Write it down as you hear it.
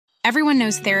Everyone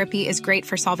knows therapy is great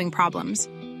for solving problems,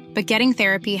 but getting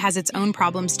therapy has its own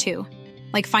problems too,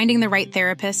 like finding the right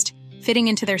therapist, fitting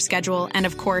into their schedule, and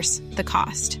of course, the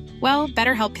cost. Well,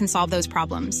 BetterHelp can solve those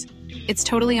problems. It's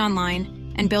totally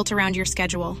online and built around your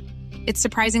schedule. It's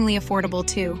surprisingly affordable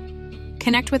too.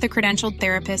 Connect with a credentialed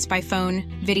therapist by phone,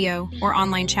 video, or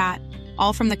online chat,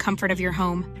 all from the comfort of your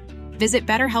home. Visit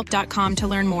BetterHelp.com to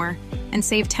learn more and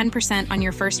save 10% on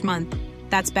your first month.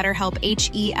 That's BetterHelp,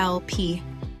 H-E-L-P.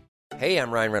 Hey,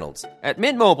 I'm Ryan Reynolds. At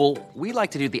Mint Mobile, we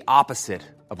like to do the opposite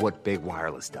of what Big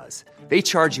Wireless does. They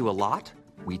charge you a lot,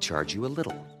 we charge you a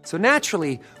little. So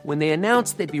naturally, when they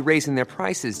announced they'd be raising their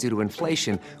prices due to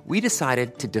inflation, we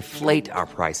decided to deflate our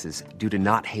prices due to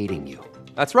not hating you.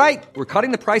 That's right. We're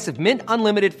cutting the price of Mint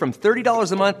Unlimited from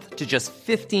 $30 a month to just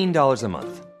 $15 a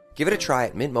month. Give it a try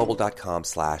at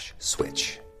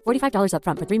mintmobile.com/switch. $45 up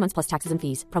front for 3 months plus taxes and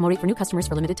fees. Promo rate for new customers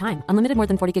for limited time. Unlimited more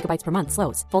than 40 gigabytes per month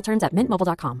slows. Full terms at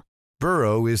mintmobile.com.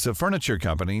 Burrow is a furniture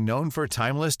company known for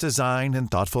timeless design and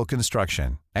thoughtful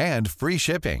construction and free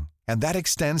shipping, and that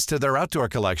extends to their outdoor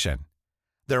collection.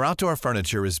 Their outdoor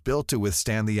furniture is built to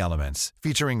withstand the elements,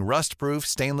 featuring rust-proof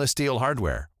stainless steel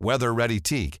hardware, weather-ready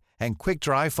teak, and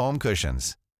quick-dry foam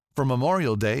cushions. For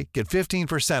Memorial Day, get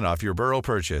 15% off your Burrow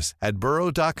purchase at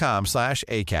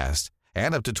burrow.com/acast,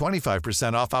 and up to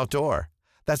 25% off outdoor.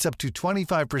 That's up to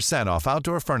 25% off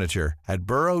outdoor furniture at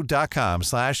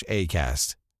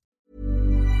burrow.com/acast.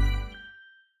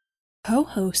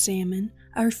 Coho salmon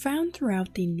are found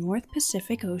throughout the North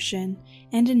Pacific Ocean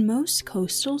and in most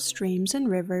coastal streams and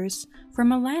rivers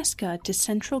from Alaska to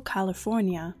central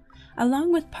California,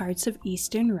 along with parts of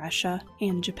eastern Russia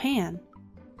and Japan.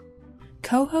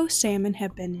 Coho salmon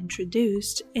have been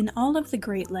introduced in all of the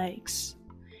Great Lakes,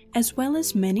 as well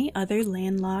as many other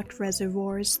landlocked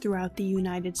reservoirs throughout the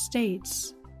United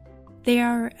States. They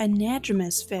are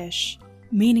anadromous fish,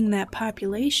 meaning that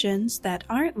populations that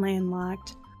aren't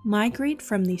landlocked migrate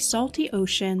from the salty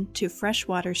ocean to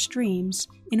freshwater streams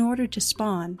in order to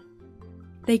spawn.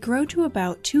 They grow to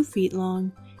about 2 feet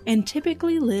long and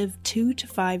typically live 2 to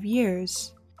 5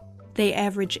 years. They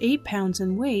average 8 pounds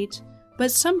in weight,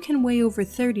 but some can weigh over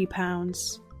 30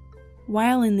 pounds.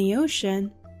 While in the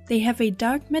ocean, they have a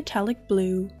dark metallic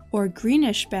blue or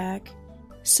greenish back,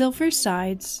 silver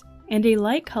sides, and a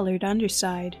light-colored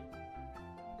underside.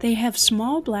 They have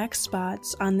small black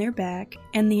spots on their back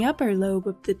and the upper lobe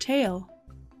of the tail.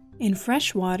 In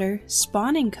freshwater,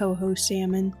 spawning coho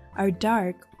salmon are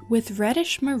dark with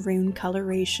reddish-maroon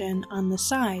coloration on the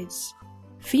sides.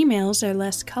 Females are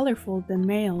less colorful than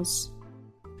males.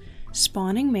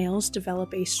 Spawning males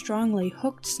develop a strongly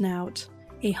hooked snout,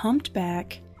 a humped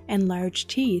back, and large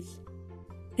teeth.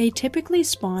 They typically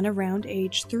spawn around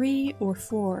age 3 or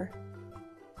 4.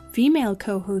 Female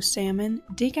coho salmon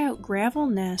dig out gravel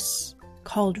nests,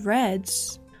 called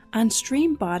redds, on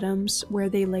stream bottoms where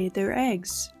they lay their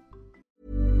eggs.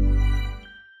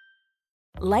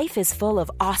 Life is full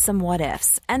of awesome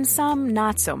what-ifs, and some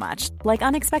not so much, like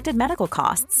unexpected medical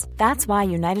costs. That's why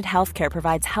United Healthcare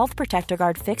provides Health Protector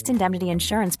Guard fixed indemnity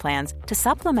insurance plans to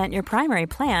supplement your primary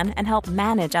plan and help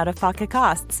manage out-of-pocket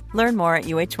costs. Learn more at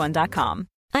uh1.com.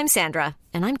 I'm Sandra,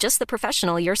 and I'm just the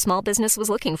professional your small business was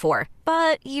looking for.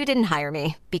 But you didn't hire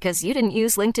me because you didn't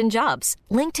use LinkedIn Jobs.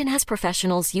 LinkedIn has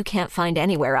professionals you can't find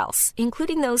anywhere else,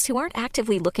 including those who aren't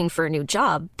actively looking for a new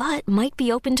job, but might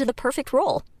be open to the perfect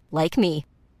role, like me.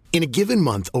 In a given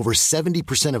month, over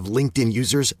 70% of LinkedIn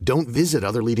users don't visit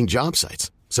other leading job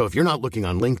sites. So if you're not looking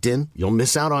on LinkedIn, you'll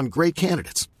miss out on great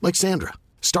candidates like Sandra.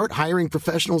 Start hiring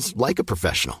professionals like a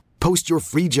professional. Post your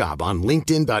free job on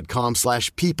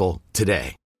linkedin.com/people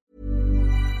today.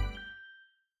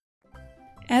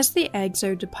 As the eggs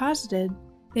are deposited,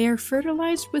 they are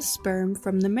fertilized with sperm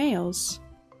from the males.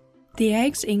 The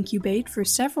eggs incubate for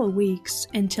several weeks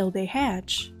until they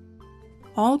hatch.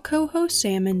 All coho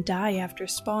salmon die after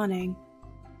spawning.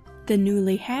 The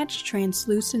newly hatched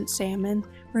translucent salmon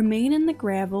remain in the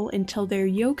gravel until their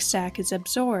yolk sac is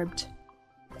absorbed.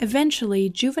 Eventually,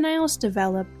 juveniles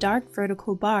develop dark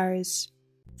vertical bars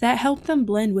that help them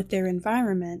blend with their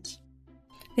environment.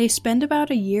 They spend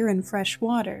about a year in fresh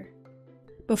water.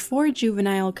 Before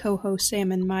juvenile coho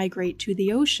salmon migrate to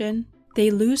the ocean,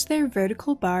 they lose their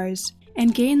vertical bars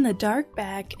and gain the dark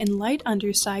back and light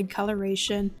underside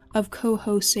coloration of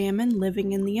coho salmon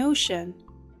living in the ocean.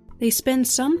 They spend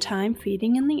some time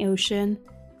feeding in the ocean,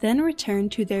 then return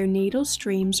to their natal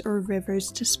streams or rivers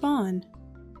to spawn.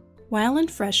 While in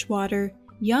freshwater,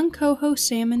 young coho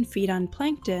salmon feed on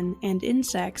plankton and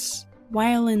insects.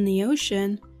 While in the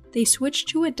ocean, they switch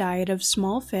to a diet of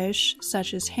small fish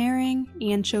such as herring,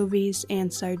 anchovies, and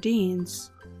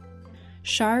sardines.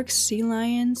 Sharks, sea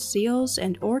lions, seals,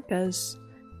 and orcas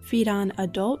feed on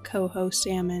adult coho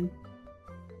salmon,